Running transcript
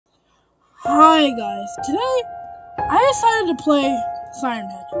Hi guys, today I decided to play Siren.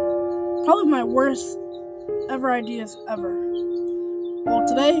 Probably my worst ever ideas ever. Well,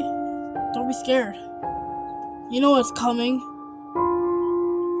 today, don't be scared. You know what's coming.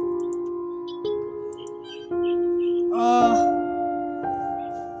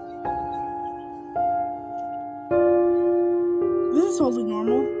 This is totally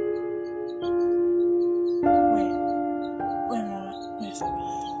normal. Wait a moment. Wait a second.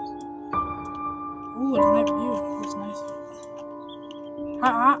 Ooh, it's a nice view. It's nice.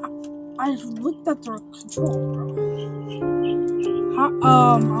 I looked at the control, bro.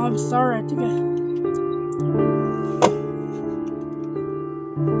 I'm sorry. I think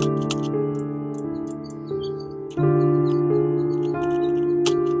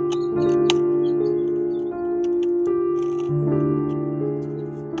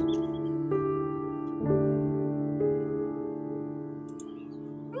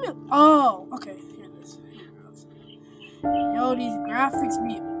Oh, okay. Here it is. Yo, these graphics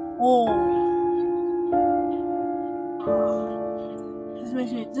be old.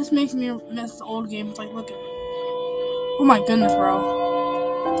 This makes me miss the old games. Like, look at. Oh my goodness, bro.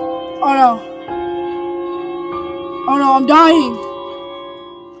 Oh no. Oh no, I'm dying.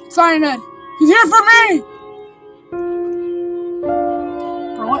 Siren, he's here for me.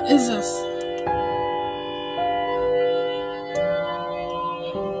 Bro, what is this?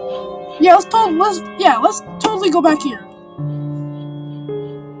 Yeah, let's totally go back here.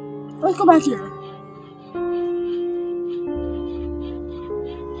 Let's go back here.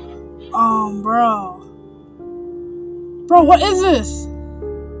 Bro. Bro, what is this?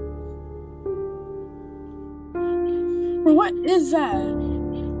 Bro, what is that?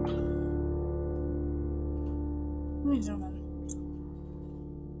 Let me zoom in.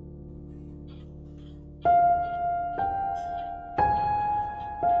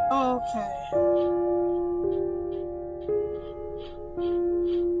 Okay.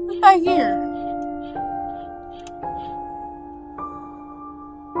 What's back here?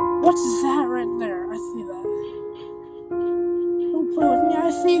 What's that right there? I see that. Don't play with me. I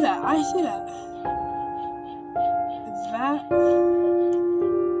see that. Is that?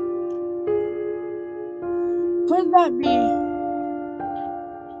 Could that be?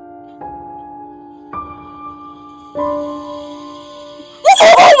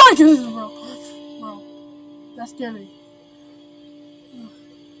 Oh my goodness, bro. Bro. That scared me.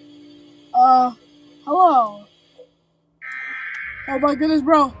 Hello. Oh my goodness,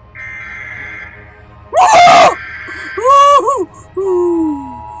 bro.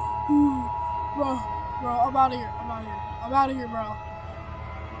 Bro, I'm out of here. I'm out of here, bro.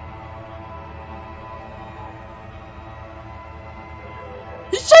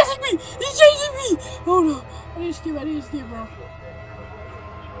 He's chasing me! Oh no. I need to escape, bro.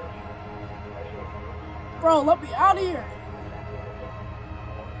 Bro, let me out of here.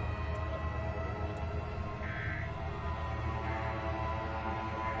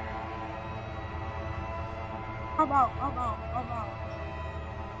 I'm out.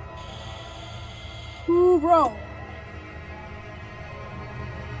 Ooh, bro.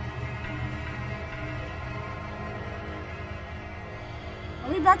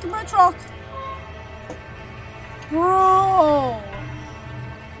 I'll be back in my truck. Bro.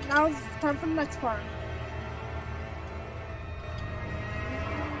 Now it's time for the next part.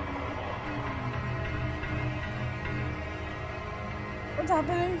 What's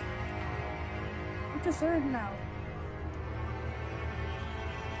happening? I'm concerned now.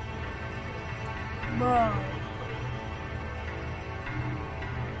 Bro.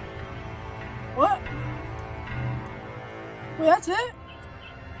 What? Wait, that's it?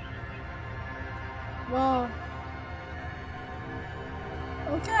 Well.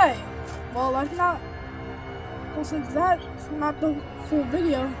 Okay. Well, that's not. Well, since that's not the full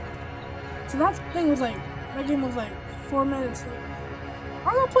video. So that game was like 4 minutes.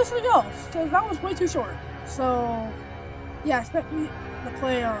 I'm gonna play something else because that was way too short. So, yeah, expect me to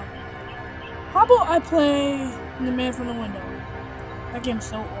play. How about I play The Man from the Window? That game's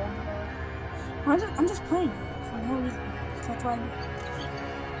so old, bro. I'm just playing it for no reason. That's why I do.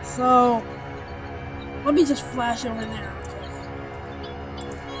 So, let me just flash over there.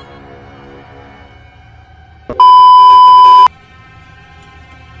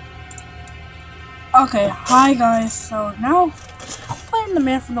 Okay, hi guys. So now I'm playing The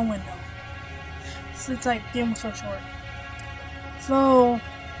Man from the Window. Since like game was so short. So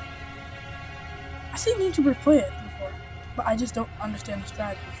I seen YouTubers play it before, but I just don't understand the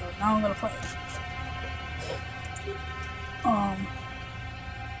strategy, so now I'm gonna play it.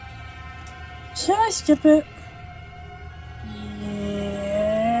 Should I skip it?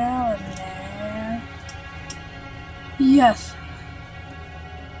 Yeah, Yes.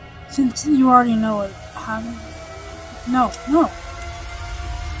 Since you already know what happened. No. No.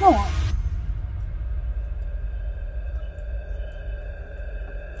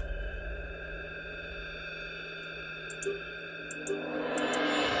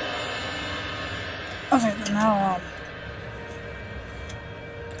 Okay, but now,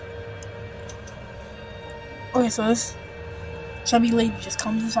 okay, so this chubby lady just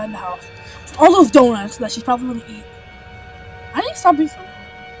comes inside the house. All those donuts that she's probably gonna eat. I need to stop being so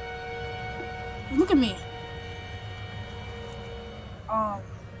rude. Look at me.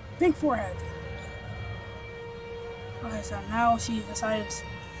 Big forehead. Okay, so now she decides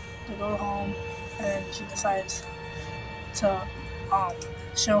to go home, and she decides to,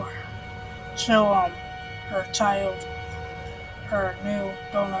 show her child her new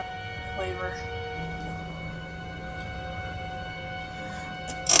donut flavor.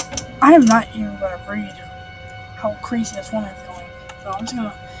 I am not even gonna read how crazy this woman is going. So I'm just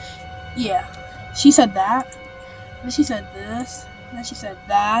gonna, yeah. She said that, then she said this, then she said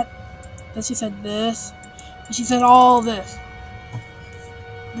that, then she said this, and she said all this.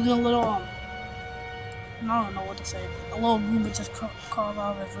 Then a little, I don't know what to say. A little Roomba just crawled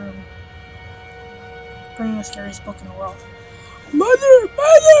out of his room, bringing the scariest book in the world. Mother!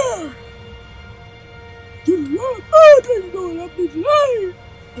 Do what? Oh, there's no up this life.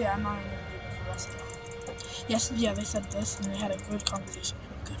 Yeah, I'm not even gonna do this for the rest of it. Yes, yeah, they said this, and they had a good conversation.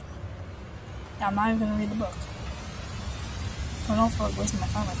 Good. Yeah, I'm not even gonna read the book. I don't feel like wasting my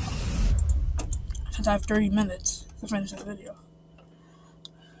time right now. Since I have 30 minutes to finish this video.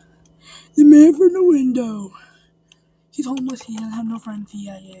 The man from the window. He's homeless, he doesn't have no friends.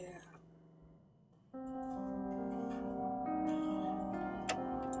 Yeah.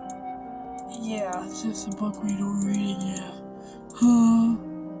 Yeah, it's just a book we don't read, yeah. Huh?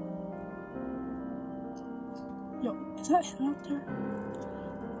 Yo, is that him out there?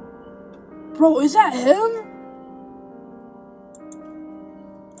 Bro, is that him?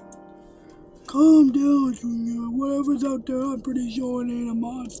 Calm down, Junior. Whatever's out there, I'm pretty sure it ain't a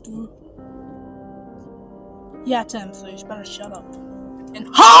monster. Yeah, Tim, so you better shut up. And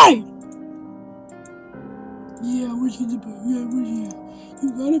hide! Yeah, where's the book? Yeah, where's it?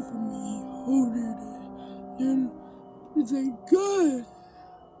 You got it from me. Oh, there it is. Then it's like good.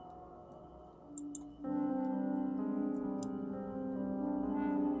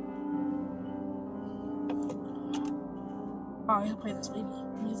 Oh, I gotta play this lady.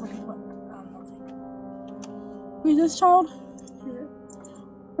 He's looking what? Nothing. Wait, this child? Here.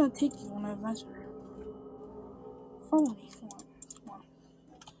 I'm gonna take you on an adventure. Follow me. Come on.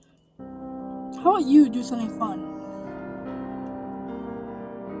 How about you do something fun?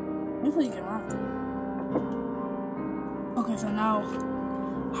 Maybe you get around. Okay, so now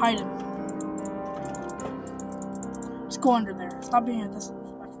hide him. Just go under there. Stop being a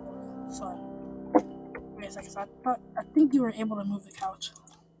disrespectful son. Wait a second. I think you were able to move the couch.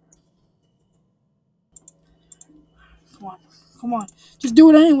 Come on. Just do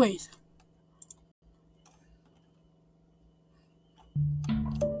it anyways.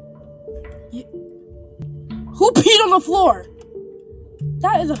 Yeah. Who peed on the floor?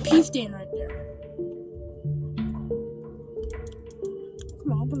 That is a pee stain right there.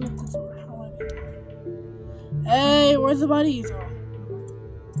 Come on, open up this door. I like it. Hey, where's the buddies? Oh.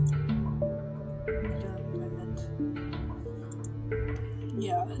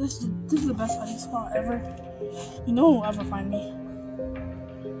 Yeah, this is the best hiding spot ever. You know who'll ever find me.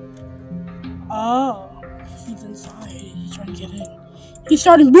 Oh, he's inside. He's trying to get in. He's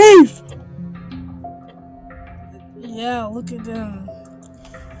starting beef! Yeah, look at him.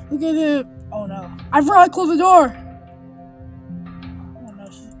 Look at him. Oh no. I forgot to close the door. Oh no,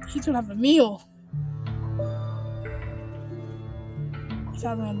 he's gonna have a meal. He's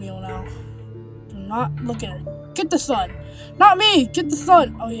having a meal now. Do not look at her. Get the sun. Not me. Get the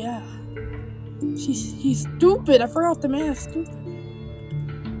sun. Oh yeah. He's stupid. I forgot the man is stupid.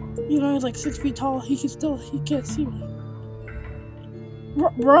 You know, he's like 6 feet tall. He can't see me.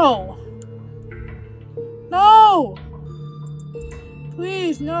 Bro. No.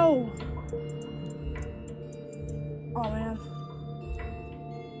 Please, no. Oh man.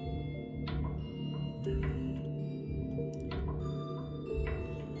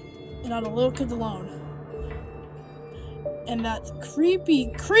 And now the little kid's alone. And that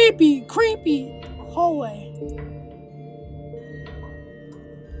creepy hallway.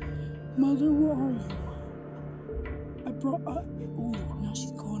 Mother, where are you? I brought ooh, now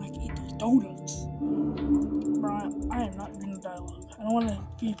she's going. I can eat those donuts. Bro, I am not reading the dialogue. I don't want to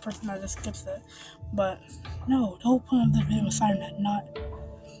be a person that just skips it. But no, the whole point of the video is Siren, not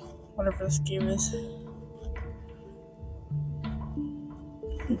whatever this game is.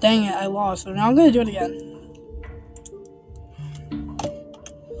 Dang it, I lost. So now I'm gonna do it again.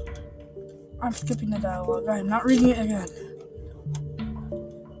 I'm skipping the dialogue. I'm not reading it again.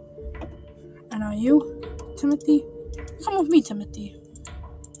 And are you, Timothy? Come with me, Timothy.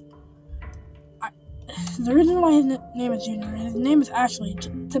 The reason why his name is Junior, his name is actually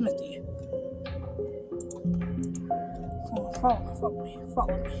Timothy. Come on, follow me.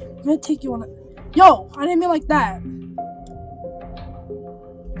 I'm gonna take you on a... Yo, I didn't mean like that.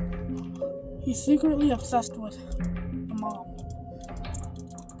 He's secretly obsessed with the mom.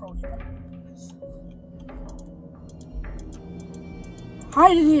 Bro, you better do this.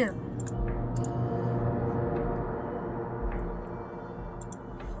 Hide in here.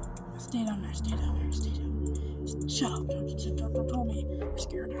 Stay down there. Shut up. Don't tell me you're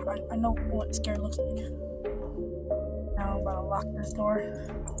scared. I know what scared looks like. Now I'm about to lock this door.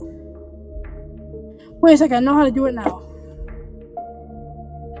 Wait a second, I know how to do it now.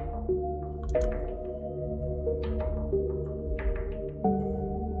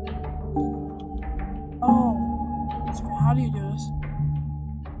 Oh. So how do you do this?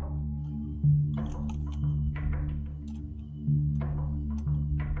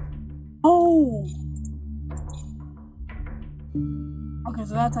 Oh! Okay,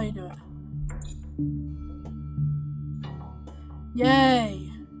 so that's how you do it.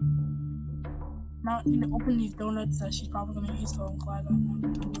 Yay! Now you need to open these donuts that she's probably gonna eat, so I'm glad I'm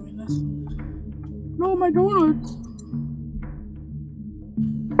not doing this. No, my donuts!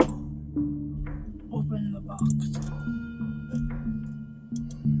 Open the box.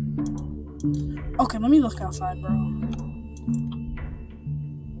 Okay, let me look outside, bro.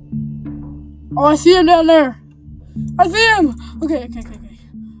 Oh, I see him down there! I see him! Okay.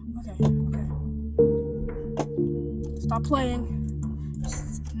 Stop playing.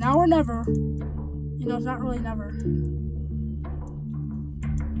 Now or never. You know, it's not really never.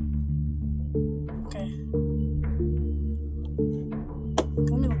 Okay.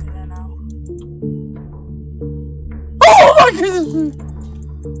 Let me look in there now. Oh my goodness!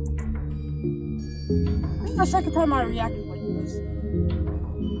 This is the second time I reacted like this.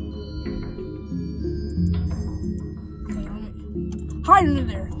 Okay, let me hide under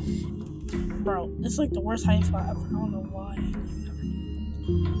there. Bro, it's like the worst hiding spot ever. I don't know why.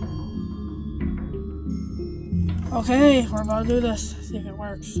 Okay, we're about to do this. See if it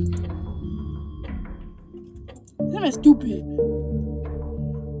works. This man is stupid.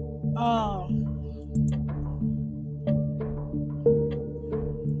 Oh.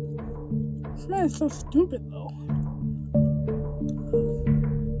 This man is so stupid though.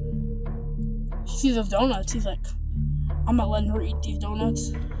 She sees those donuts. He's like, I'm not letting her eat these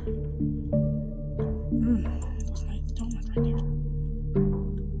donuts. Those nice donuts right there.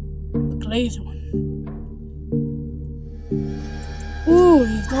 The glazed one. Ooh,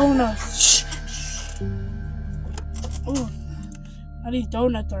 these donuts. Shh. Ooh, now these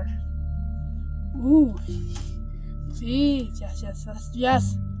donuts are. Ooh. Please.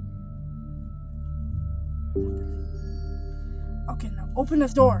 Yes. Okay, now open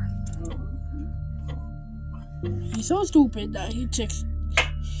this door. He's so stupid that he takes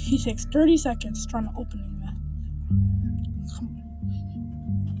 30 seconds trying to open it.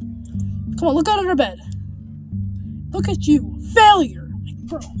 Come on, look under the bed. Look at you, failure. Like,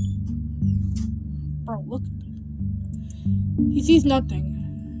 bro, look. He sees nothing.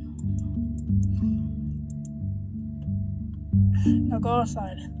 Now go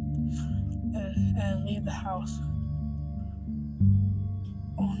outside and leave the house.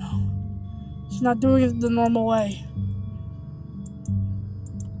 Oh no, she's not doing it the normal way.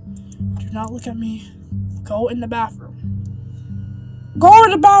 Do not look at me. Go in the bathroom. Go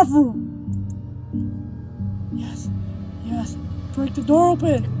in the bathroom. Yes. Break the door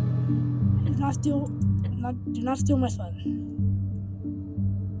open. Do not steal my son.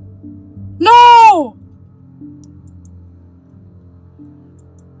 No!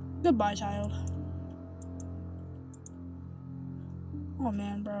 Goodbye, child. Oh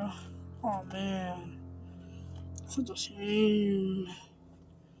man, bro. Oh man. Such a shame.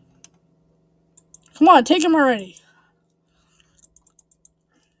 Come on, take him already.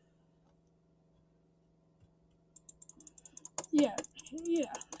 Yeah.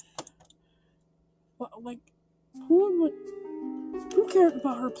 What, like, who cared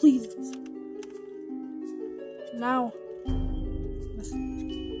about her, please? Now, this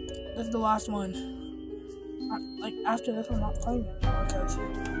is the last one. Like, after this, I'm not playing it anymore because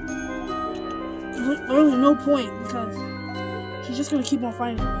there's literally no point because she's just gonna keep on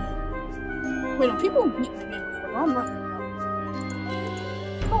fighting me. Wait, no, people beat me before, but I'm not gonna.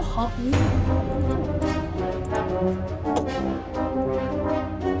 Don't haunt me.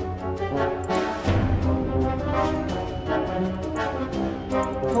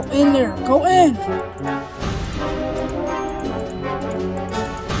 in there. Go in. What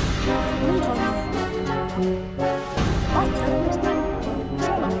are you talking about?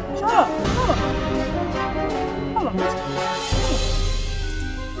 Shut up. Shut up. Shut up. Shut up.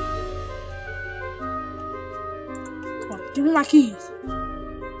 Come on, give me my keys.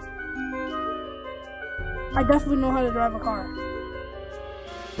 I definitely know how to drive a car.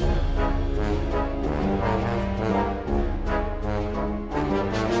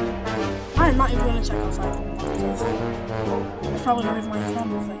 I'm not even gonna check outside because that's probably the reason why your phone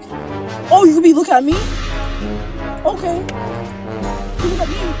was like, oh, you could be looking at me? Okay. You look at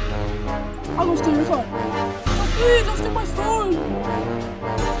me. I'll go steal your car. Oh, please, don't steal my phone.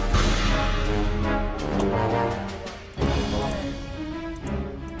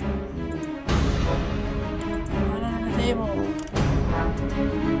 Right under the table.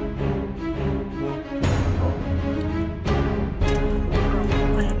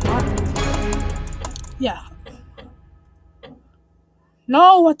 Yeah.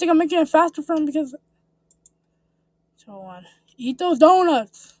 No, I think I'm making it faster for him because. So on. Eat those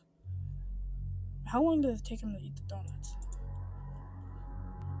donuts. How long does it take him to eat the donuts?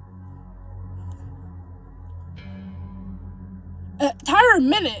 Entire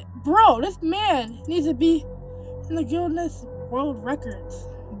minute, bro. This man needs to be in the Guinness World Records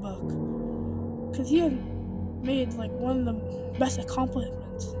book because he had made like one of the best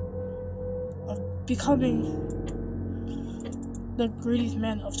accomplishments of becoming the greatest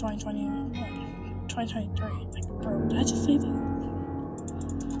man of 2023. Like, bro, did I just say that?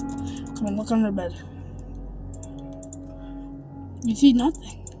 Come on, look under the bed. You see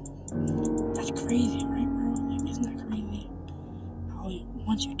nothing. That's crazy, right, bro? Like, isn't that crazy? How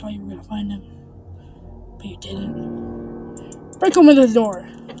once you thought you were gonna find him, but you didn't. Break open this door.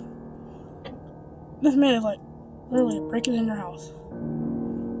 This man is like literally breaking in your house.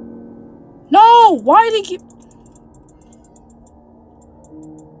 No! Why did he keep?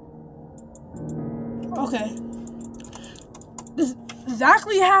 Okay. This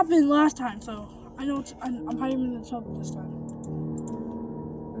exactly happened last time, so I know I'm hiding in the tub this time.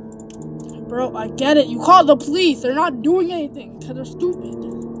 Bro, I get it. You called the police. They're not doing anything because they're stupid.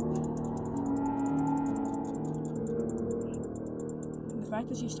 The fact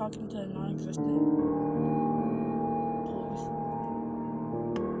that she's talking to a non-existent police.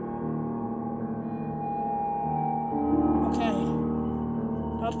 Okay.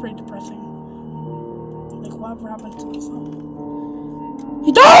 That was pretty depressing. Like, whatever happened to his son?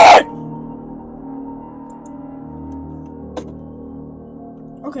 He died!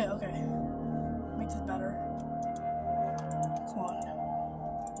 Okay, okay. Makes it better. Come on.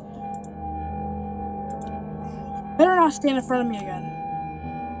 Better not stand in front of me again.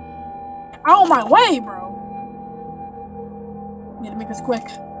 Out of my way, bro! Need to make this quick.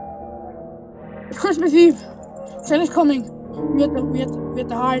 It's Christmas Eve. Santa's coming. We have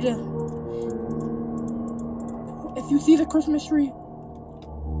to hide it. If you see the Christmas tree,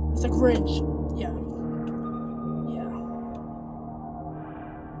 it's a Grinch. Yeah. Yeah.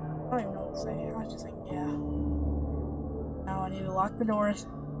 I don't even know what to say. I was just like, yeah. Now I need to lock the doors.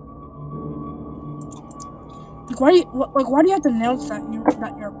 Like, why do you have to announce that you're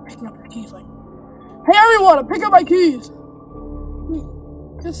picking up your keys? Like, hey everyone, I'm picking up my keys.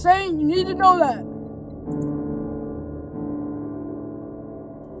 Just saying, you need to know that.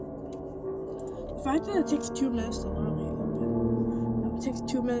 The fact that it takes 2 minutes to literally open, it takes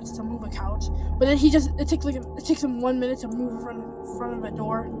 2 minutes to move a couch, but then it takes him 1 minute to move in front of a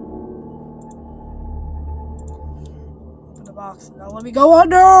door. Open the box. Now let me go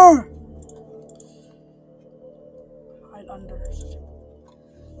under. Hide under.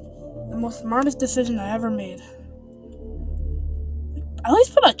 The most smartest decision I ever made. At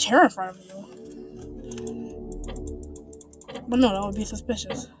least put a chair in front of you. But no, that would be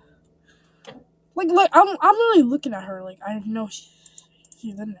suspicious. Like I'm really looking at her like I know she's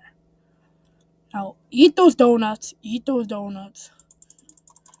in there. Now eat those donuts. Eat those donuts.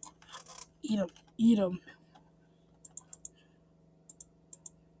 Eat them. Eat them.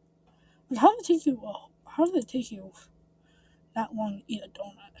 Like, how does it take you that long to eat a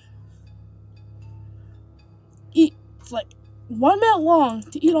donut? It's like 1 minute long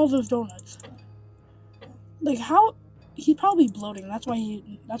to eat all those donuts. Like how? He's probably bloating. That's why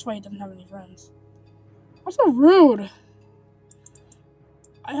he doesn't have any friends. That's so rude.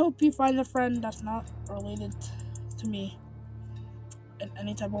 I hope you find a friend that's not related to me in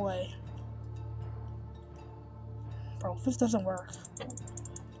any type of way. Bro, if this doesn't work.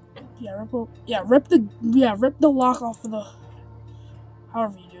 Rip the lock off of the.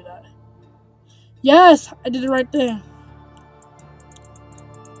 However you do that. Yes, I did the right thing.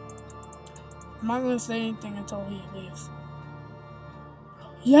 I'm not gonna say anything until he leaves.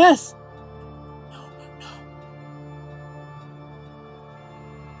 Yes! No.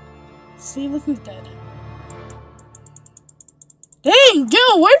 See, look who's dead. Dang, get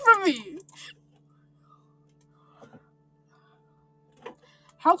away from me!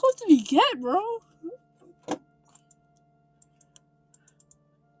 How close did he get, bro?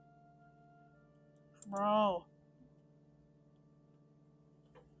 Bro.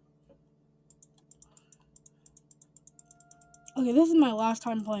 Okay, this is my last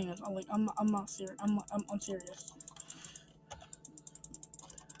time playing this. I'm not serious. I'm serious.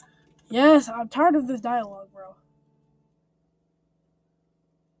 Yes, I'm tired of this dialogue, bro.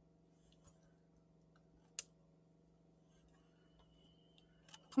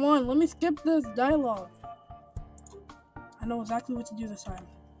 Come on, let me skip this dialogue. I know exactly what to do this time.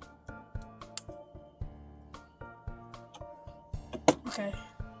 Okay.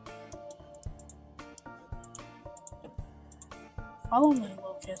 Follow me,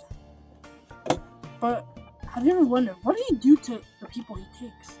 little kid. But have you ever wondered, what did he do to the people he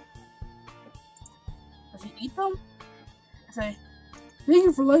takes? Does he eat them? I say, thank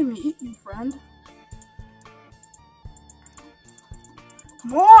you for letting me eat you, friend.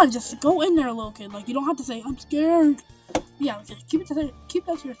 Come on, just go in there, little kid. Like, you don't have to say, I'm scared. Yeah, okay, keep that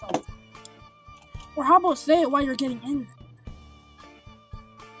to yourself. Or how about say it while you're getting in?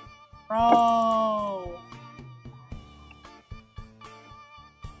 Bro.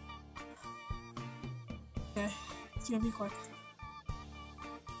 Okay, it's gonna be quick.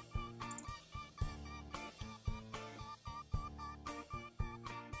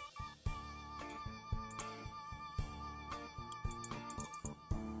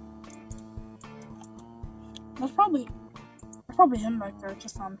 That's probably him back there.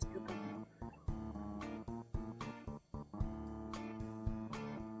 Just I'm stupid.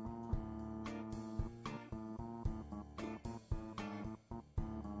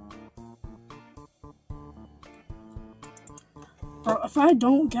 Bro, if I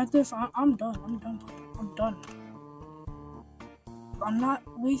don't get this, I'm done. I'm done. I'm not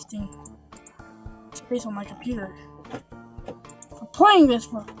wasting space on my computer for playing this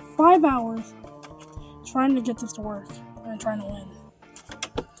for 5 hours, trying to get this to work and trying to win.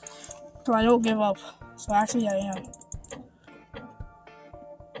 Because I don't give up. So actually, I am.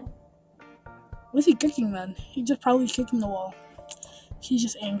 What's he kicking then? He's just probably kicking the wall. He's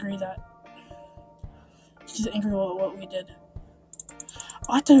just angry about what we did.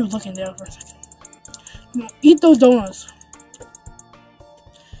 Oh, I thought he was looking down for a second. Eat those donuts.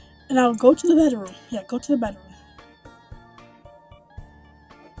 And I'll go to the bedroom. Yeah, go to the bedroom.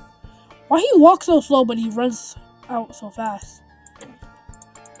 Why he walks so slow, but he runs out so fast?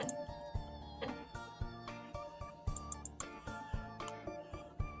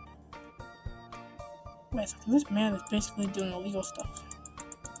 Wait a second, this man is basically doing illegal stuff.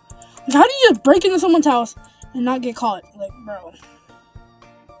 Like, how do you just break into someone's house and not get caught? Like, bro.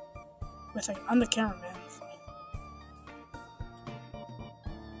 Wait a second, I'm the cameraman. So.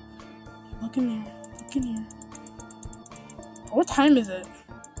 Look in here. Look in here. What time is it?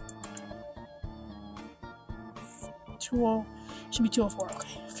 2:00. Should be 2:04.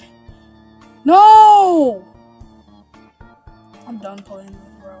 Okay. No! I'm done playing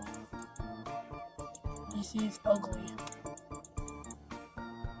this, bro. PC's ugly.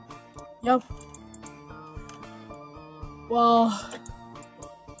 Yep. Well,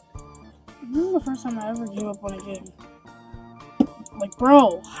 this is the first time I ever gave up on a game. Like,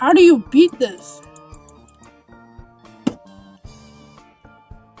 bro, how do you beat this?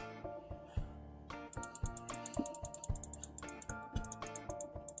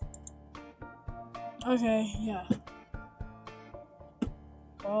 Okay, yeah.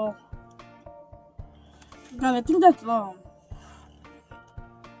 Well, guys, I think that's well,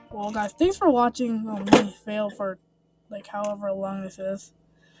 guys, thanks for watching me fail for like however long this is.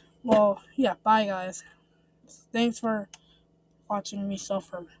 Well, yeah, bye, guys. Thanks for watching me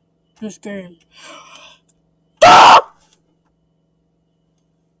suffer this game.